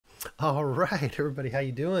All right, everybody, how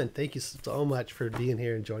you doing? Thank you so much for being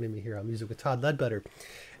here and joining me here on Music with Todd Ledbetter.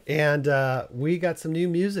 And we got some new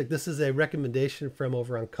music. This is a recommendation from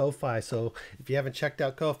over on Ko-Fi. So if you haven't checked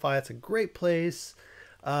out Ko-Fi, it's a great place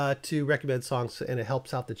to recommend songs, and it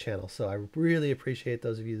helps out the channel. So I really appreciate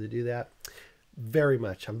those of you that do that very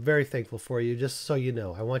much. I'm very thankful for you. Just so you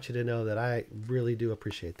know, I want you to know that I really do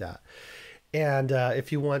appreciate that. And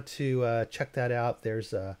if you want to check that out,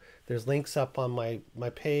 there's links up on my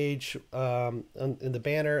page in the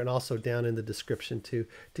banner, and also down in the description to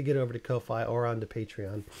get over to Ko-Fi or onto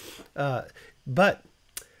Patreon. But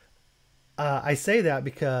I say that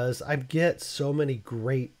because I get so many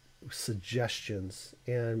great suggestions,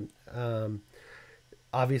 and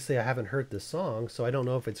obviously I haven't heard this song, so I don't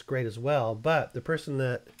know if it's great as well. But the person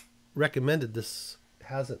that recommended this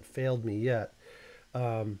hasn't failed me yet.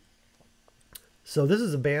 So this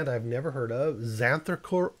is a band I've never heard of,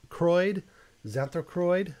 Xanthochroid,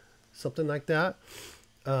 something like that,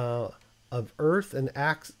 of Earth and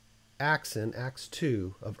Axon, Acts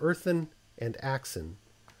 2, of Earthen and Axon,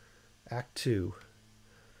 Act 2.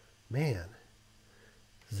 Man,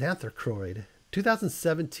 Xanthochroid,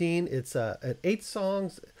 2017. It's at 8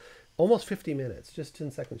 songs, almost 50 minutes, just 10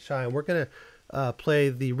 seconds shy. And we're going to play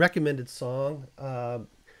the recommended song,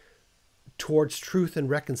 Towards Truth and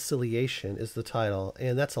Reconciliation is the title,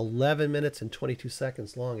 and that's 11 minutes and 22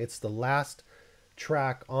 seconds long. It's the last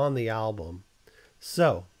track on the album.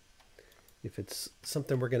 So if it's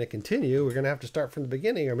something we're going to continue, we're going to have to start from the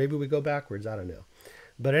beginning, or maybe we go backwards. I don't know.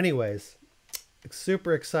 But anyways,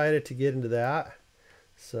 super excited to get into that.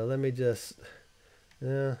 So let me just,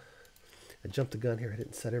 I jumped the gun here. I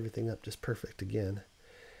didn't set everything up just perfect again.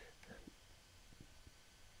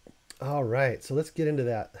 All right, so let's get into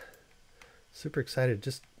that. Super excited.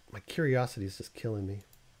 Just my curiosity is just killing me.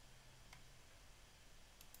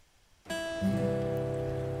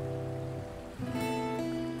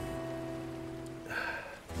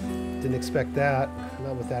 Didn't expect that.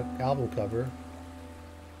 Not with that album cover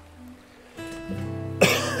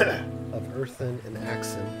of Earthen and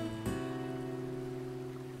Axon.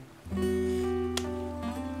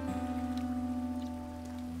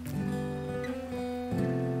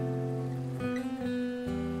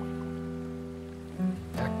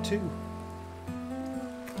 Act 2.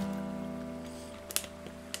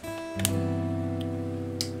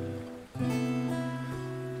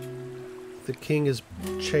 The king is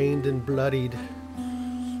chained and bloodied,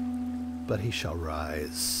 but he shall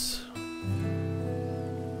rise.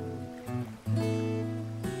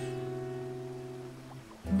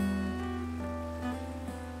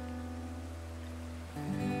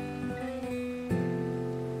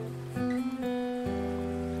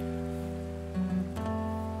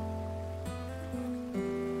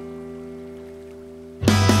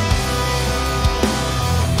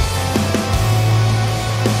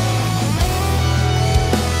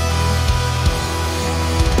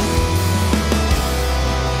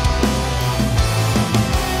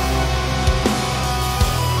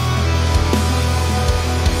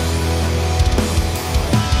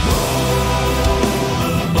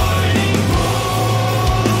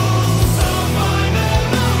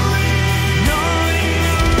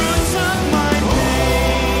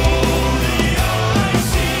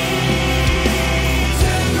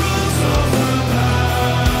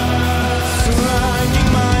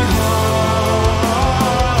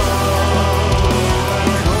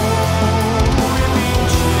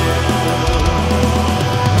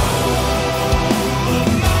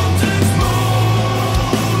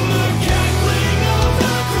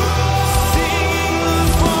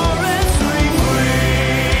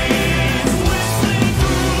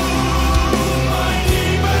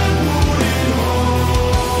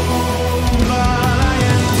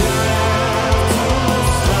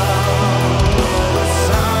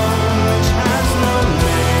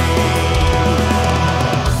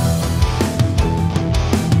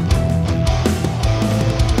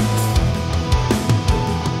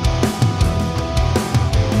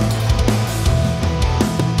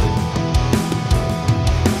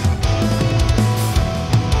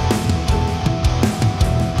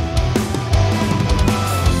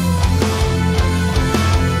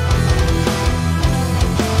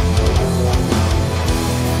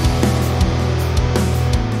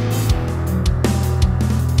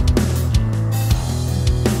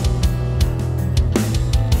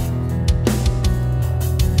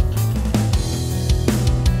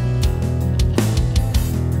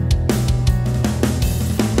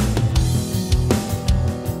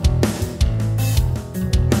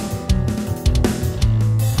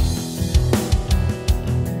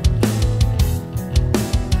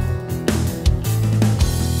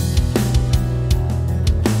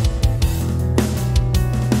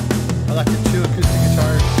 selected 2 acoustic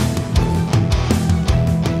guitars.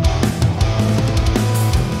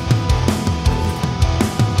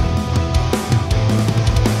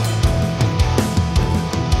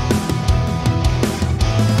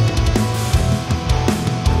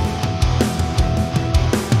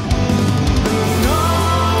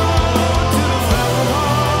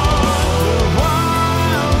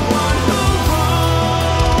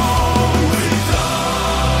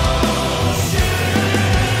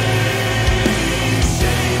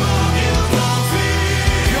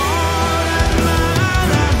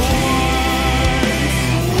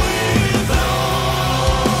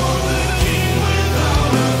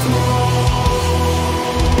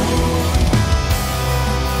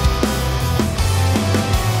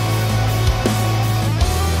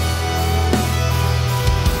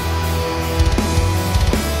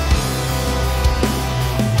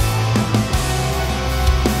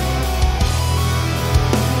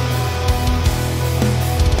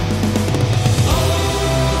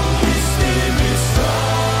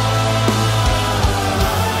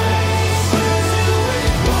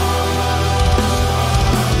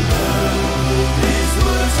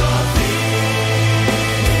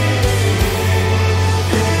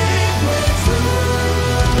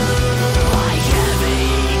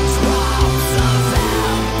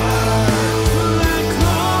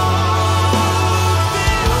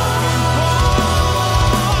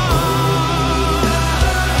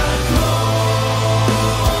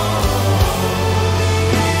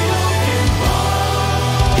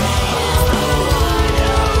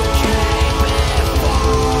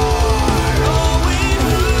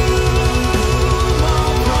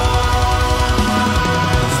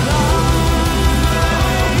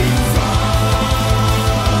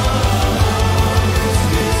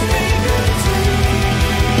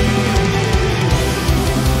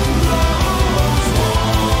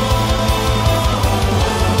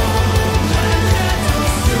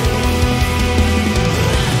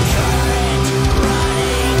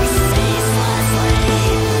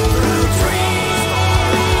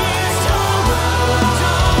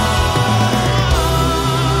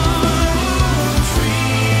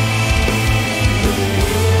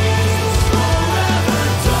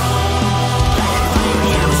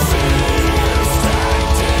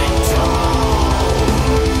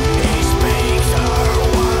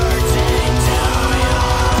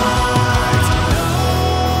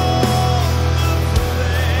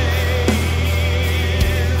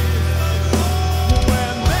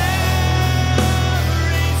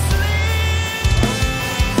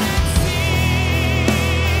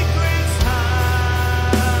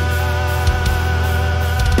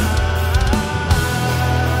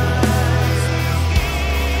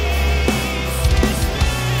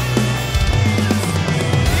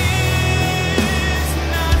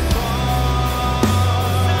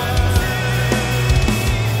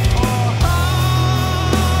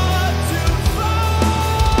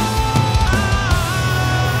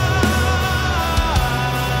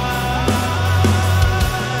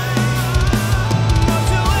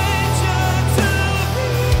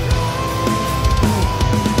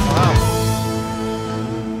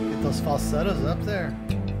 falsettos up there.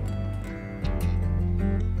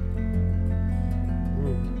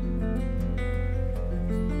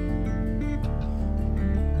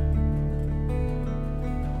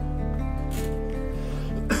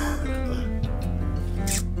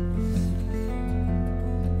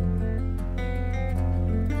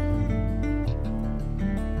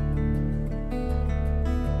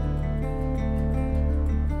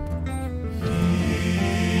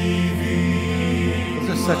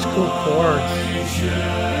 Such cool chords.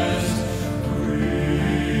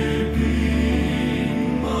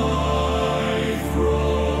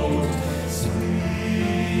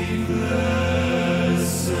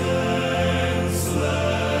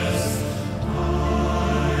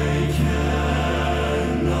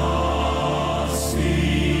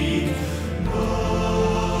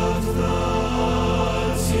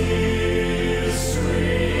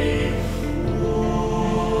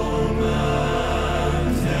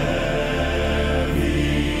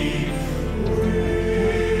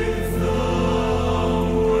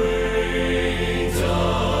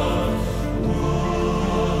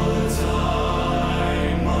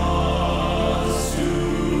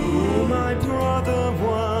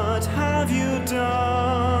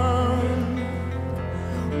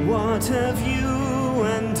 What have you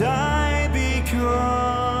and I become?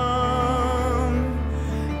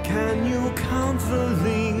 Can you count the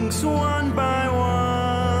links one by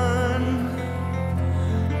one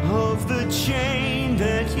of the chain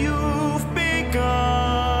that you've begun?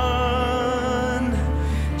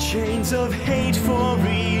 Chains words of hate for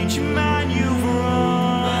each man you've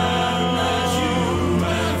wronged.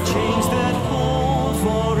 Chains that hold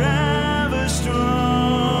forever strong.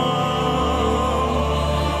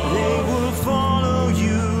 They will follow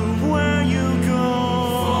you where you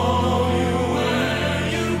go.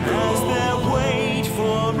 As their weight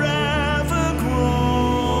forever grows.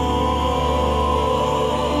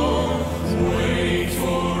 Weight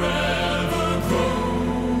forever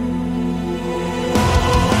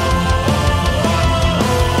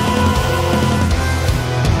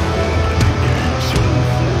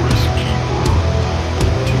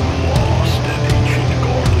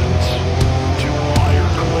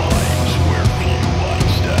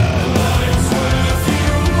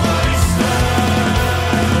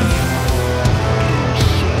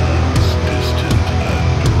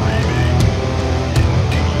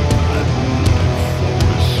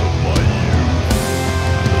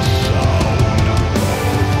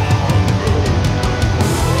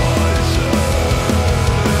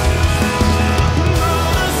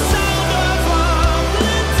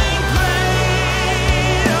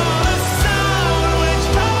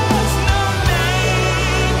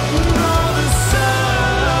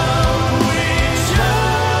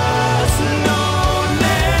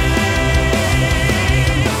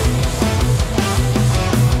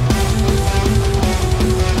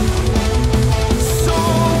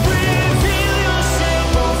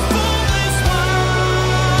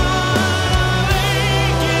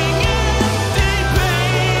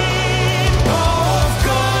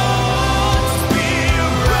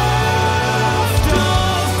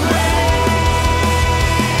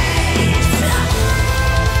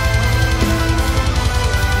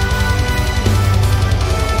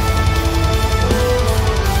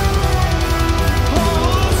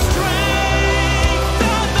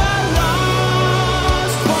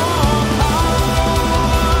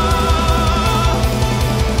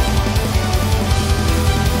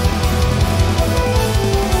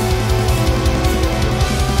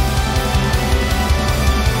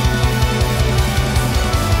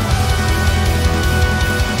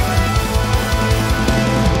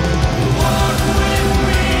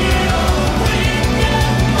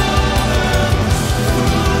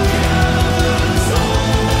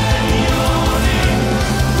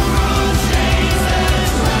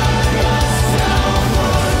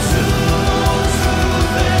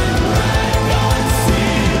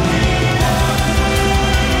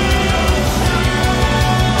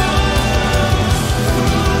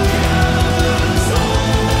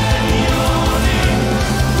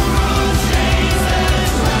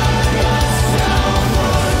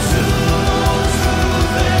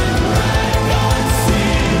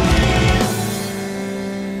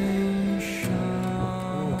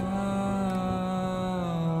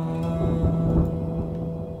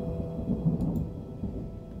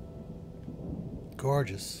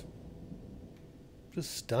Gorgeous.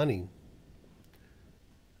 Just stunning.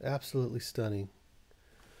 Absolutely stunning.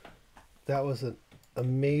 That was an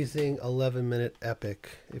amazing 11-minute epic,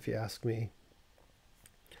 if you ask me.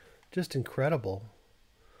 Just incredible.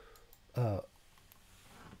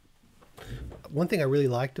 One thing I really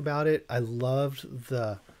liked about it, I loved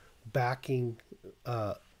the backing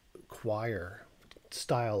choir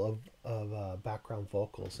style of background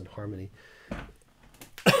vocals and harmony.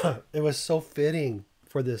 It was so fitting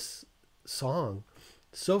for this song.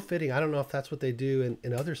 So fitting. I don't know if that's what they do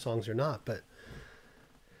in other songs or not, but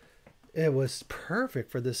it was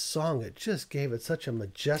perfect for this song. It just gave it such a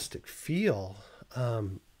majestic feel,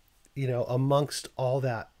 you know, amongst all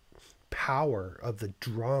that power of the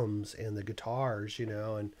drums and the guitars, you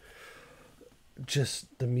know, and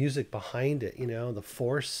just the music behind it, you know, the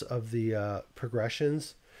force of the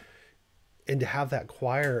progressions, and to have that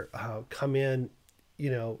choir come in, you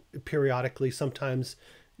know, periodically, sometimes,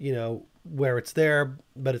 you know, where it's there,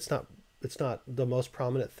 but it's not the most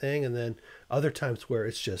prominent thing. And then other times where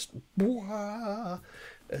it's just, wah,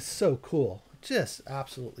 it's so cool. Just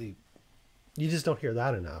absolutely, you just don't hear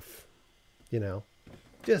that enough, you know,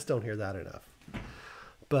 just don't hear that enough.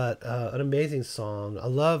 But an amazing song. I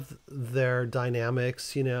love their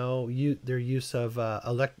dynamics, you know, their use of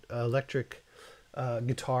electric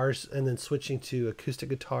guitars and then switching to acoustic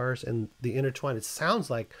guitars and the intertwine. It sounds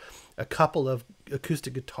like a couple of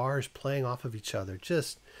acoustic guitars playing off of each other.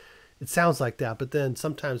 Just, it sounds like that. But then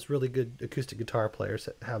sometimes really good acoustic guitar players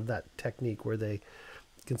have that technique where they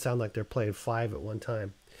can sound like they're playing 5 at one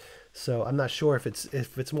time. So I'm not sure if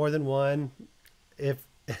it's more than one. If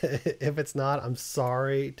it's not, I'm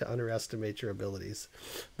sorry to underestimate your abilities,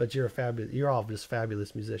 but you're all just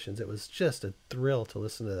fabulous musicians. It was just a thrill to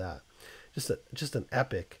listen to that. Just an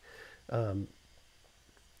epic.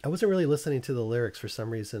 I wasn't really listening to the lyrics for some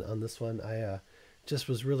reason on this one. I just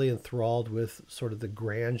was really enthralled with sort of the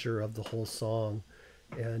grandeur of the whole song,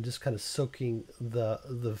 and just kind of soaking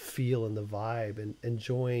the feel and the vibe, and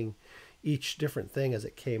enjoying each different thing as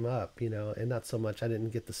it came up, and not so much. I didn't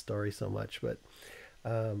get the story so much, but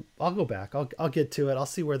I'll go back. I'll get to it. I'll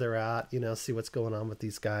see where they're at. See what's going on with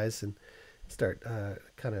these guys, and start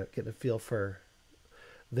kind of getting a feel for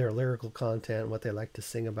their lyrical content and what they like to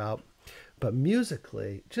sing about. But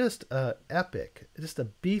musically, just epic, just a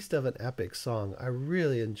beast of an epic song. I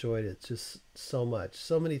really enjoyed it just so much.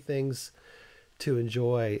 So many things to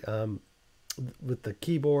enjoy with the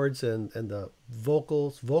keyboards and the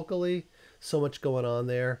vocals. Vocally, so much going on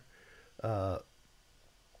there. I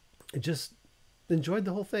just enjoyed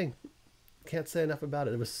the whole thing. Can't say enough about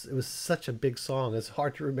it. It was such a big song. It's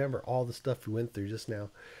hard to remember all the stuff we went through just now,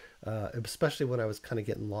 especially when I was kind of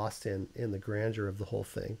getting lost in the grandeur of the whole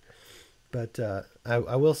thing. But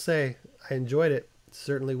I will say I enjoyed it. It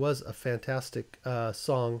certainly was a fantastic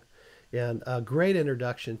song, and a great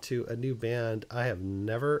introduction to a new band I have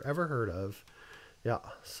never ever heard of. Yeah,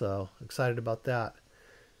 so excited about that.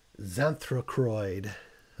 Xanthochroid.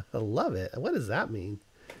 I love it. What does that mean?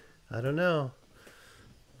 I don't know,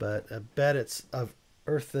 but I bet it's of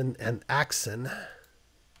earthen and axen.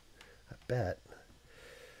 I bet.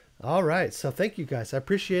 All right, so thank you guys. I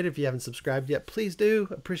appreciate it. If you haven't subscribed yet, please do.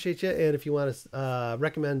 Appreciate you. And if you want to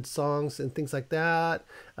recommend songs and things like that,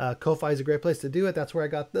 Ko-Fi is a great place to do it. That's where I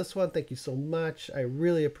got this one. Thank you so much. I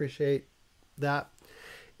really appreciate that.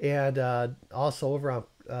 And also over on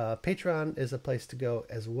Patreon is a place to go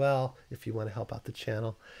as well if you want to help out the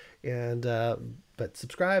channel. And but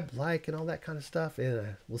subscribe, like, and all that kind of stuff.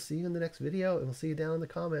 And we'll see you in the next video, and we'll see you down in the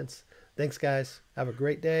comments. Thanks, guys. Have a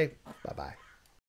great day. Bye-bye.